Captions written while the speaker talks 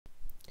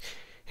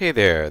Hey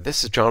there,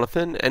 this is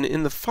Jonathan, and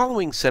in the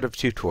following set of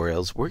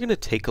tutorials we're going to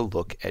take a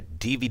look at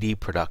DVD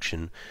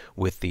production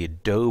with the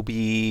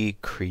Adobe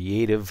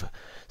Creative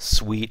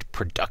Suite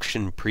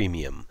Production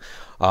Premium.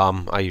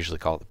 I usually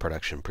call it the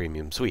Production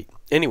Premium Suite.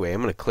 Anyway,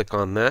 I'm going to click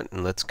on that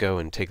and let's go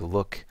and take a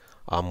look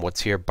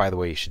what's here. By the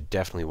way, you should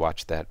definitely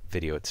watch that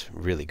video, it's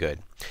really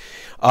good.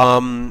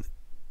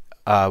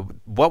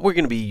 What we're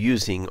going to be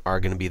using are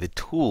going to be the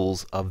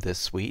tools of this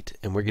suite,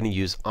 and we're going to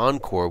use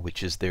Encore,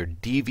 which is their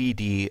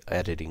DVD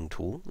editing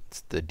tool.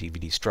 It's the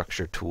DVD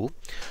structure tool.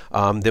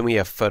 Then we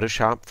have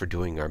Photoshop for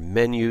doing our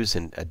menus,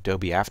 and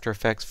Adobe After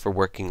Effects for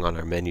working on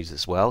our menus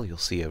as well. You'll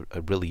see a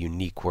really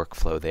unique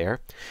workflow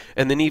there.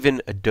 And then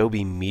even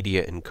Adobe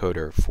Media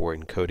Encoder for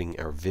encoding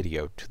our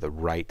video to the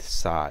right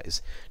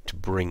size to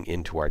bring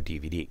into our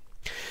DVD.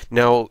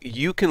 Now,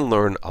 you can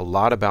learn a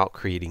lot about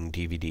creating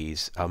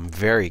DVDs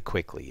very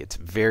quickly. It's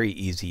very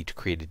easy to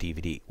create a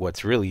DVD.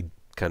 What's really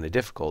kind of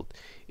difficult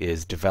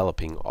is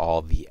developing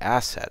all the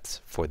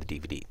assets for the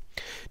DVD.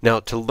 Now,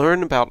 to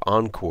learn about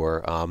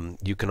Encore,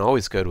 you can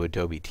always go to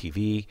Adobe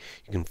TV.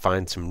 You can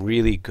find some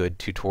really good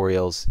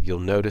tutorials. You'll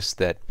notice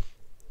that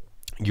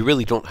you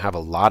really don't have a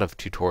lot of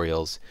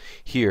tutorials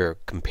here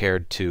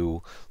compared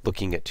to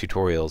looking at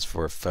tutorials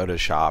for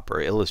Photoshop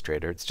or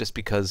Illustrator. It's just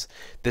because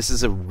this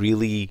is a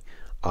really,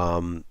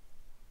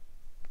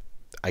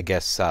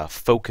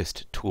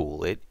 focused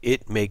tool.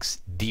 It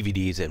makes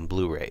DVDs and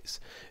Blu-rays,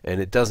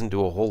 and it doesn't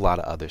do a whole lot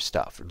of other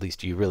stuff. At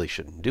least you really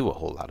shouldn't do a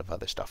whole lot of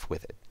other stuff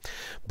with it.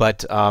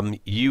 But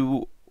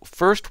you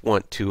first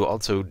want to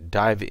also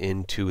dive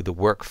into the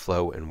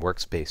workflow and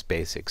workspace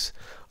basics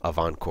of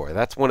Encore.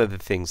 That's one of the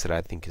things that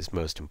I think is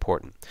most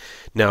important.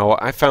 Now,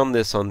 I found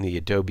this on the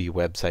Adobe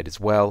website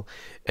as well,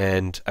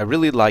 and I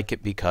really like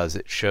it because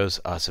it shows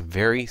us a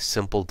very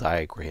simple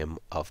diagram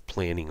of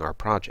planning our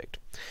project.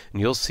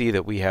 And you'll see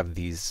that we have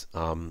these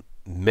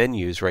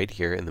menus right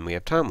here, and then we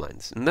have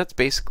timelines. And that's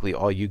basically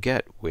all you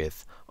get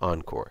with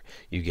Encore.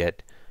 You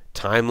get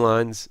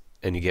timelines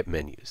and you get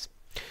menus.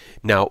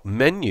 Now,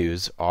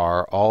 menus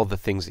are all the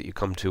things that you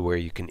come to where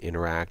you can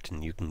interact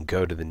and you can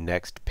go to the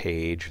next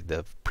page,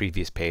 the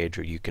previous page,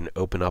 or you can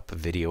open up a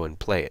video and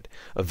play it.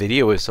 A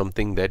video is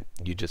something that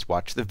you just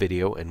watch the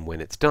video, and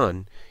when it's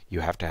done,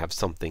 you have to have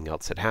something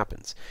else that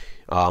happens.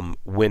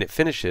 When it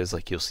finishes,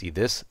 like you'll see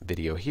this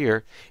video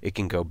here, it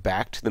can go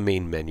back to the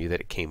main menu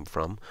that it came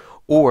from,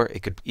 or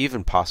it could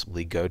even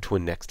possibly go to a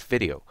next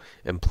video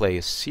and play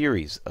a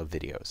series of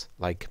videos,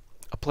 like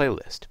a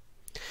playlist.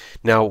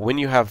 Now, when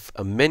you have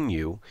a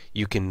menu,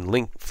 you can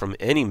link from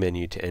any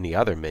menu to any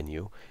other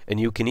menu, and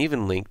you can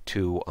even link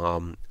to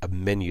a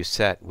menu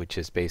set, which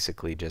is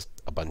basically just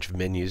a bunch of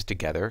menus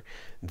together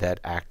that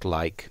act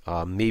like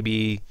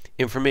maybe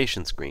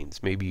information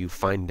screens. Maybe you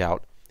find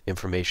out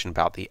information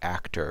about the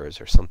actors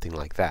or something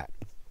like that.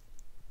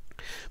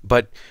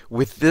 But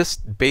with this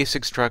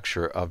basic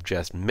structure of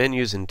just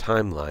menus and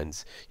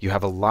timelines, you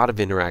have a lot of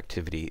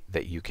interactivity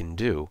that you can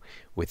do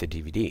with a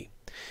DVD.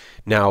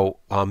 Now,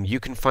 you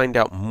can find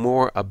out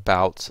more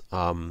about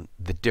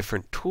the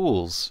different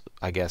tools,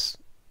 I guess,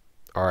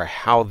 or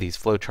how these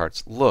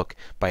flowcharts look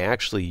by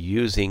actually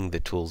using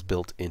the tools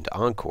built into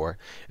Encore,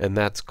 and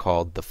that's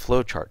called the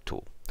Flowchart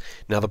Tool.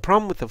 Now, the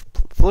problem with the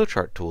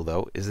Flowchart Tool,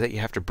 though, is that you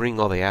have to bring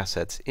all the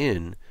assets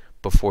in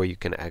before you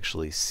can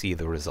actually see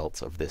the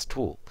results of this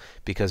tool,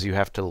 because you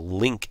have to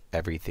link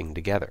everything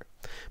together.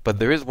 But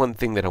there is one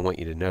thing that I want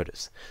you to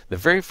notice. The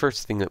very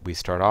first thing that we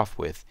start off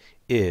with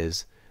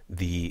is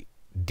the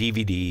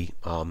DVD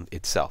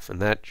itself,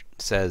 and that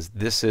says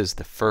this is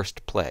the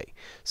first play.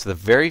 So the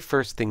very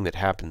first thing that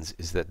happens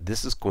is that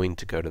this is going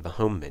to go to the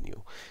home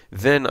menu.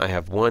 Then I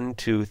have 1,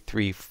 2,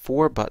 3,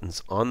 4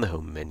 buttons on the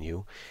home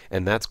menu,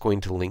 and that's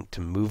going to link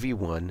to movie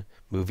 1,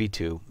 movie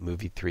 2,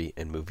 movie 3,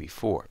 and movie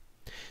 4.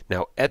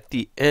 Now, at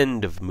the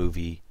end of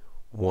movie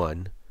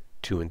 1,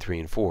 2, and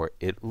 3, and 4,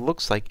 it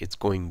looks like it's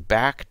going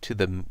back to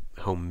the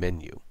home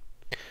menu,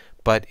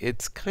 but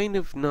it's kind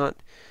of not,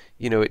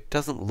 you know, it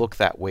doesn't look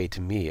that way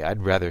to me.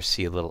 I'd rather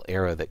see a little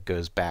arrow that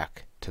goes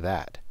back to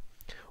that.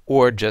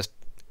 Or just,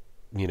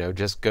 you know,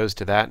 just goes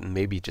to that and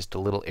maybe just a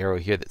little arrow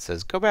here that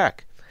says go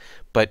back.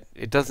 But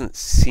it doesn't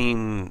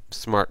seem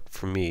smart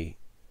for me,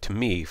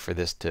 for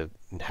this to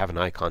have an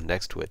icon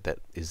next to it that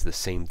is the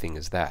same thing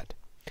as that.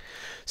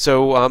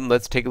 So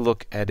let's take a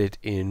look at it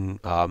in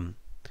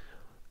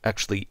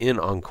actually in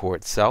Encore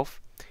itself.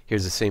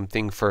 Here's the same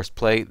thing, first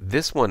play.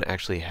 This one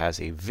actually has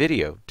a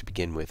video to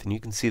begin with, and you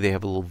can see they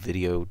have a little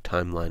video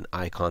timeline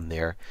icon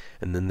there,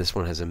 and then this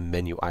one has a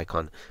menu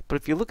icon. But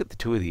if you look at the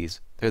two of these,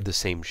 they're the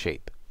same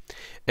shape.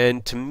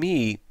 And to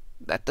me,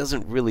 that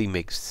doesn't really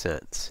make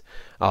sense.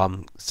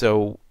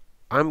 So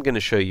I'm going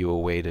to show you a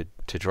way to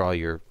draw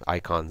your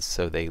icons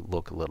so they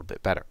look a little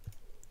bit better.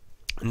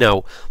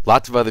 Now,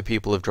 lots of other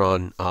people have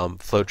drawn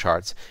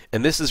flowcharts,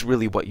 and this is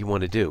really what you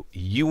want to do.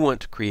 You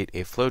want to create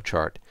a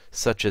flowchart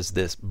such as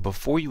this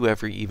before you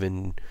ever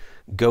even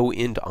go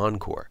into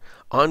Encore.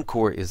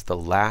 Encore is the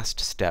last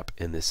step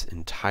in this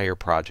entire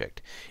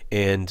project,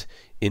 and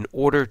in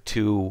order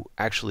to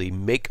actually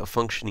make a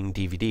functioning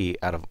DVD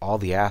out of all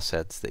the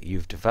assets that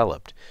you've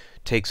developed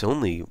takes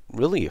only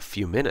really a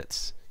few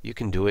minutes. You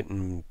can do it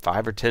in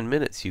 5 or 10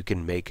 minutes. You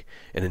can make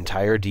an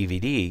entire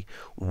DVD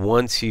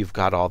once you've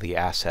got all the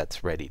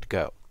assets ready to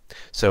go.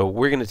 So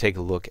we're going to take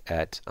a look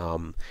at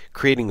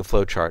creating a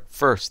flowchart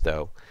first,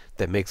 though,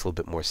 that makes a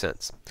little bit more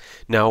sense.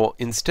 Now,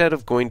 instead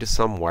of going to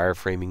some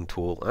wireframing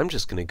tool, I'm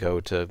just going to go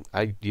to,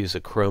 I use a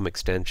Chrome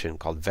extension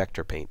called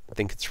Vector Paint. I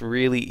think it's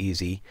really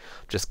easy.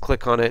 Just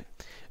click on it,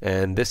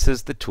 and this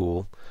is the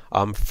tool.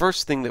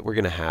 First thing that we're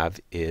going to have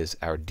is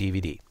our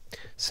DVD.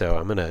 So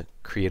I'm going to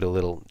create a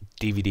little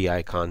DVD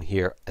icon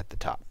here at the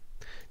top.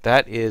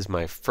 That is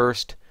my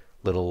first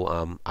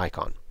little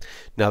icon.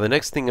 Now the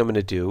next thing I'm going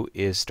to do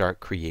is start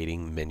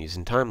creating menus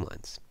and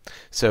timelines.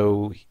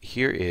 So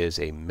here is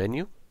a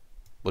menu.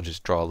 We'll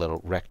just draw a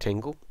little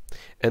rectangle.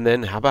 And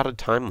then how about a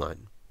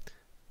timeline?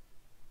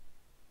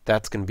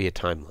 That's going to be a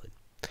timeline.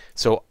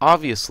 So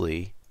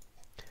obviously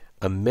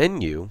a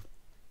menu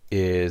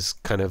is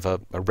kind of a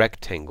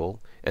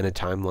rectangle, and a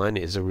timeline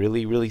is a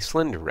really, really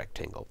slender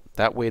rectangle.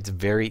 That way it's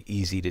very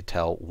easy to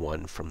tell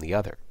one from the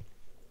other.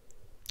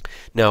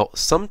 Now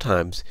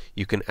sometimes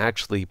you can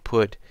actually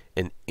put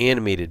an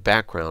animated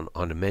background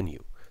on a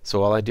menu.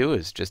 So all I do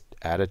is just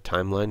add a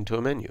timeline to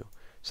a menu.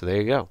 So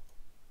there you go.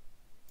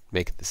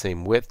 Make it the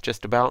same width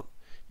just about.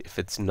 If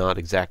it's not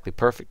exactly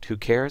perfect, who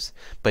cares?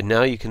 But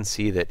now you can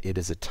see that it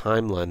is a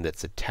timeline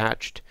that's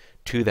attached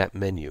to that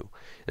menu.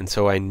 And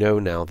so I know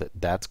now that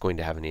that's going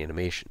to have an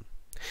animation.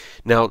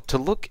 Now to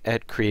look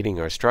at creating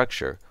our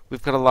structure,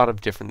 we've got a lot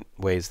of different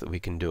ways that we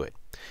can do it.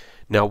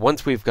 Now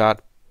once we've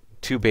got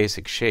two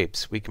basic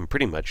shapes, we can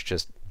pretty much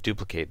just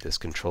duplicate this,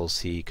 Control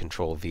C,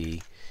 Control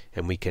V,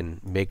 and we can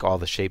make all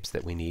the shapes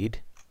that we need.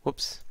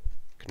 Whoops,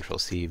 Control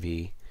C,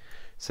 V.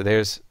 So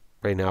there's,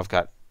 right now I've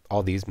got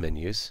all these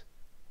menus.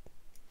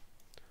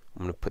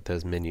 I'm going to put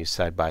those menus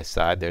side by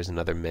side. There's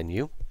another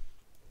menu.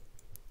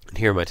 And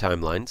here are my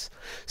timelines.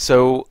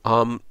 So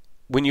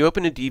when you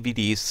open a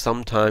DVD,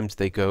 sometimes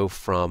they go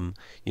from,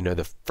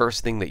 the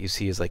first thing that you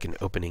see is like an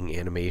opening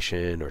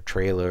animation or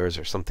trailers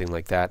or something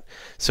like that.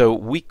 So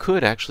we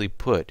could actually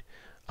put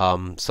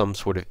some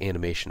sort of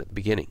animation at the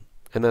beginning.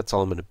 And that's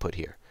all I'm going to put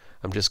here.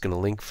 I'm just going to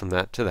link from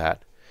that to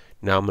that.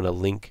 Now I'm going to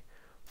link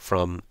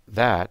from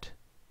that.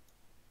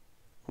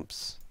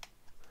 Oops.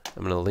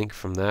 I'm going to link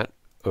from that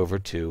over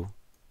to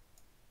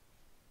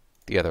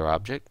the other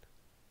object.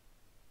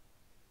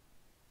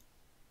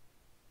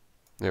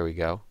 There we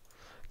go.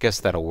 I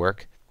guess that'll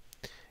work.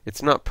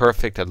 It's not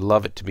perfect. I'd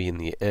love it to be in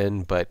the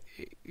end, but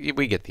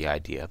we get the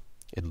idea,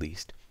 at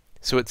least.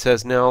 So it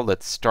says now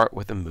let's start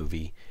with a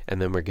movie,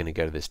 and then we're going to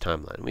go to this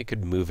timeline. We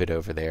could move it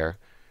over there.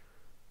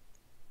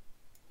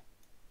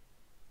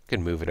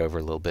 Can move it over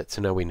a little bit.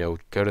 So now we know,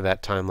 go to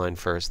that timeline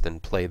first, then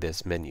play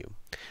this menu.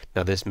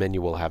 Now this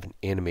menu will have an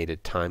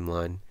animated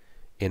timeline,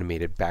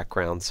 animated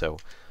background, so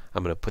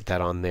I'm going to put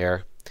that on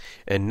there.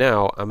 And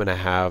now I'm going to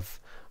have,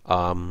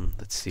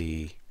 let's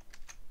see,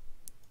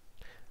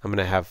 I'm going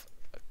to have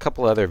a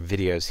couple other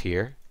videos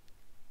here.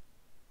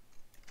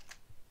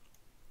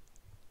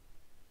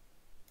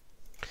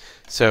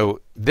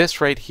 So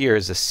this right here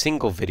is a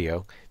single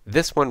video.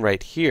 This one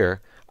right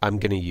here I'm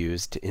going to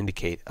use to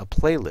indicate a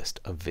playlist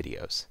of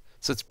videos.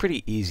 So it's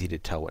pretty easy to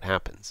tell what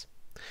happens.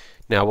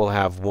 Now we'll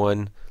have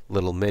one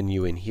little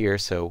menu in here,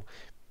 so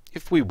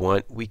if we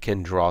want, we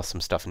can draw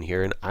some stuff in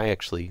here, and I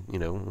actually,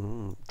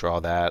 draw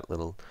that,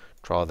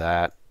 draw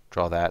that.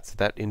 So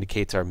that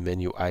indicates our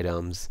menu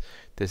items.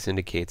 This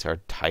indicates our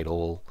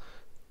title,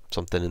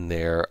 something in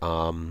there.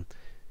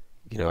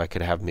 I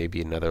could have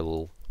maybe another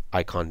little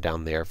icon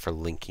down there for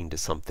linking to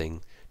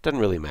something.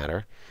 Doesn't really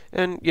matter.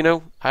 And,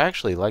 I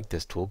actually like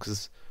this tool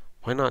because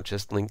why not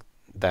just link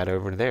that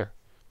over there?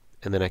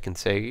 And then I can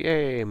say,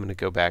 yay, I'm going to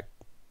go back.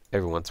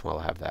 Every once in a while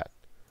I'll have that.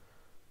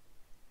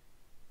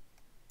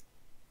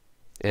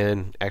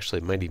 And actually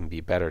it might even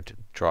be better to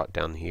draw it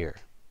down here.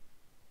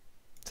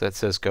 So that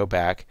says go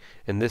back,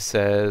 and this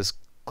says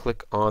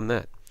click on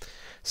that.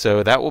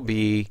 So that will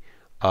be,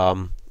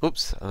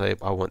 oops, I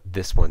want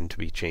this one to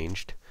be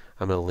changed.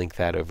 I'm going to link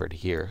that over to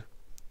here.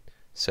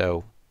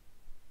 So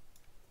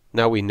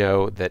now we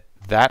know that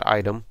that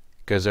item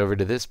goes over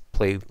to this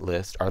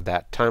playlist, or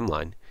that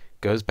timeline,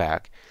 goes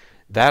back.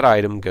 That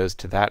item goes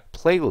to that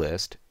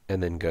playlist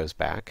and then goes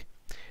back.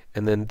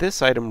 And then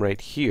this item right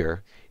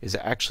here is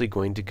actually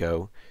going to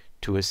go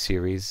to a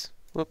series.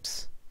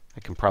 Whoops,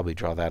 I can probably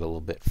draw that a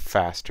little bit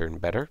faster and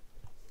better.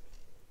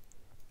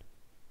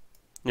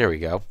 There we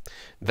go.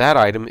 That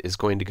item is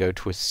going to go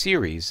to a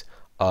series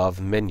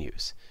of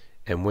menus.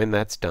 And when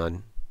that's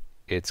done,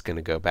 it's going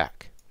to go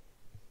back.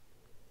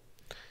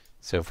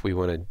 So if we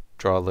want to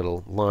draw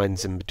little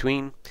lines in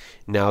between.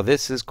 Now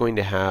this is going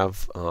to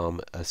have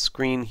a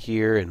screen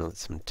here and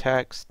some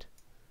text.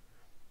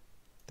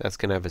 That's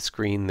going to have a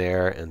screen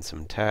there and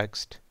some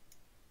text.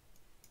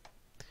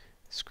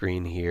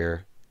 Screen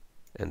here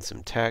and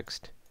some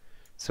text.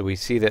 So we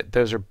see that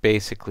those are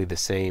basically the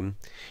same.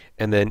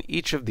 And then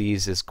each of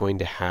these is going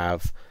to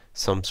have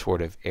some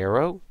sort of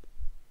arrow.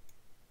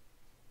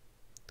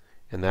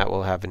 and that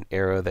will have an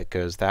arrow that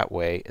goes that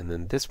way, and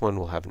then this one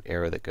will have an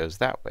arrow that goes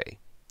that way.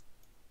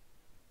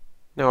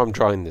 Now I'm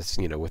drawing this,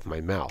 with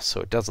my mouse,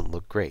 so it doesn't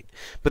look great.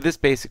 But this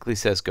basically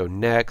says go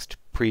next,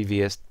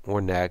 previous,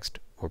 or next,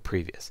 or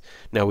previous.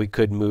 Now we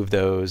could move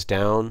those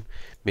down.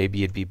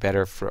 Maybe it'd be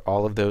better for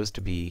all of those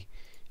to be,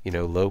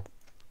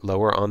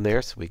 lower on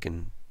there, so we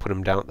can put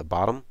them down at the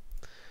bottom,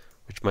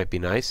 which might be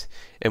nice.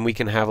 And we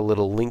can have a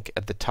little link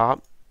at the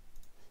top.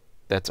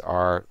 That's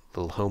our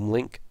little home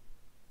link.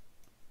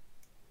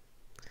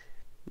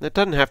 That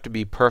doesn't have to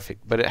be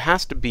perfect, but it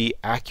has to be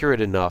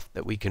accurate enough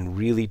that we can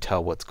really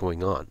tell what's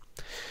going on.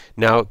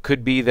 Now it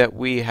could be that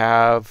we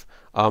have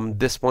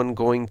this one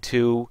going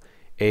to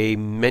a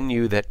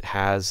menu that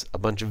has a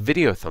bunch of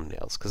video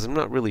thumbnails, because I'm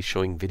not really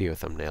showing video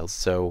thumbnails.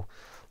 So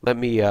let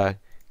me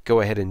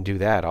go ahead and do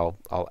that.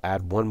 I'll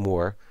add one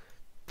more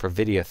for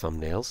video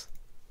thumbnails.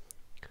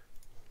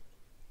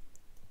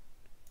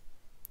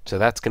 So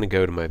that's going to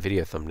go to my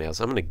video thumbnails.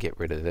 I'm going to get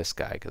rid of this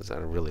guy because I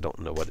really don't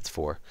know what it's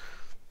for.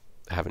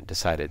 I haven't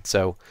decided.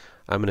 So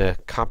I'm going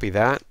to copy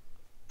that,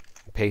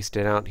 paste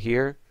it out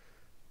here.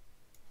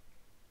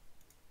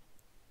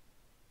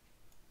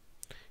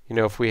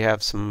 If we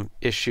have some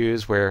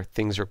issues where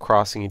things are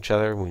crossing each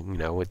other,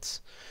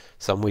 it's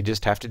something we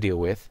just have to deal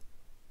with.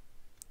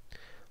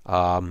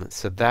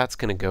 So that's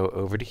going to go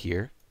over to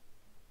here.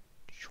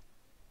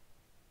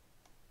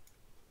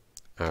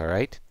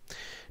 Alright.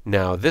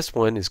 Now this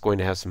one is going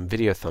to have some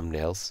video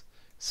thumbnails,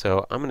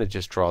 so I'm going to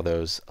just draw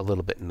those a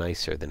little bit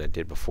nicer than I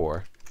did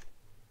before.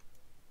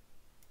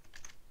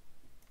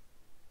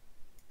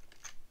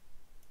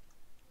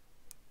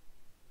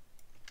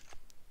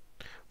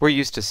 We're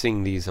used to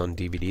seeing these on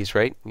DVDs,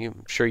 right?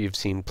 I'm sure you've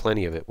seen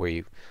plenty of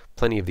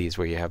these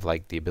where you have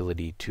like the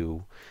ability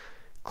to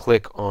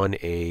click on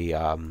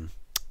a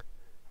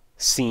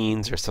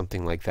scenes or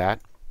something like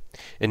that.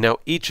 And now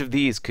each of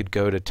these could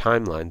go to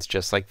timelines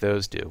just like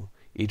those do.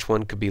 Each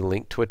one could be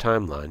linked to a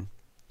timeline.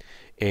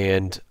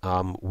 And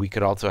we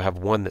could also have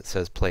one that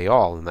says play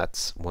all, and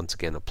that's once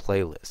again a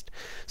playlist.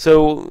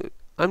 So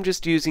I'm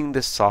just using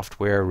this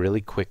software really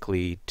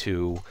quickly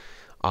to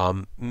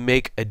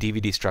make a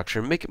DVD structure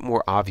and make it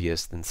more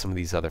obvious than some of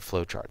these other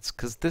flowcharts,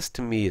 because this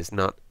to me is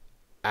not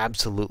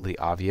absolutely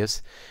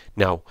obvious.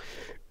 Now,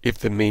 if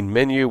the main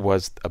menu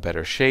was a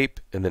better shape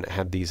and then it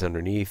had these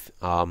underneath,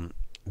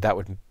 that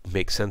would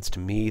make sense to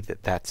me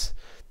that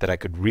I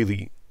could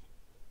really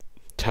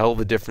tell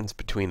the difference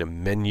between a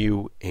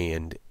menu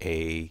and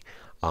a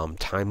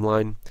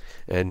timeline,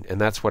 and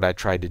that's what I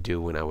tried to do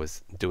when I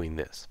was doing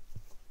this.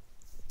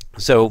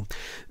 So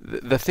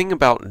the thing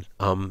about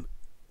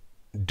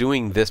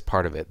doing this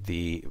part of it,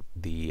 the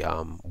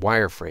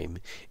wireframe,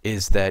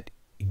 is that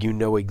you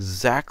know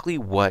exactly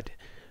what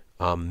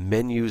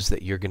menus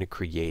that you're going to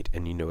create,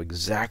 and you know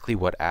exactly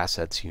what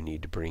assets you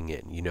need to bring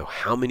in. You know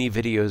how many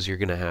videos you're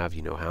going to have,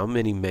 you know how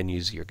many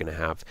menus you're going to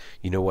have,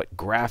 you know what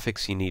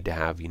graphics you need to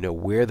have, you know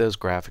where those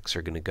graphics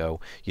are going to go,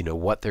 you know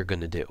what they're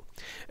going to do.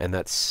 And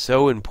that's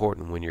so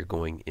important when you're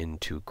going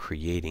into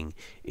creating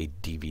a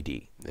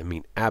DVD. I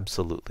mean,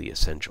 absolutely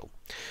essential.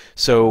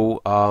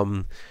 So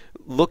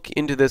look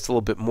into this a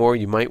little bit more.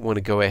 You might want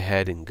to go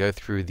ahead and go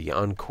through the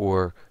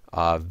Encore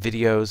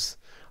videos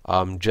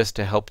just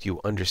to help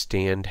you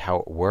understand how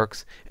it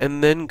works,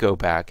 and then go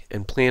back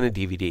and plan a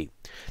DVD.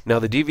 Now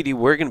the DVD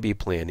we're going to be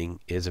planning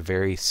is a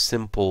very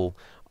simple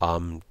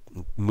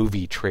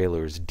movie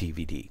trailers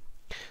DVD.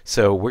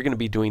 So we're going to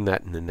be doing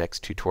that in the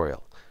next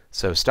tutorial.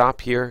 So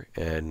stop here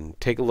and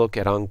take a look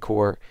at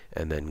Encore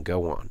and then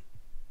go on.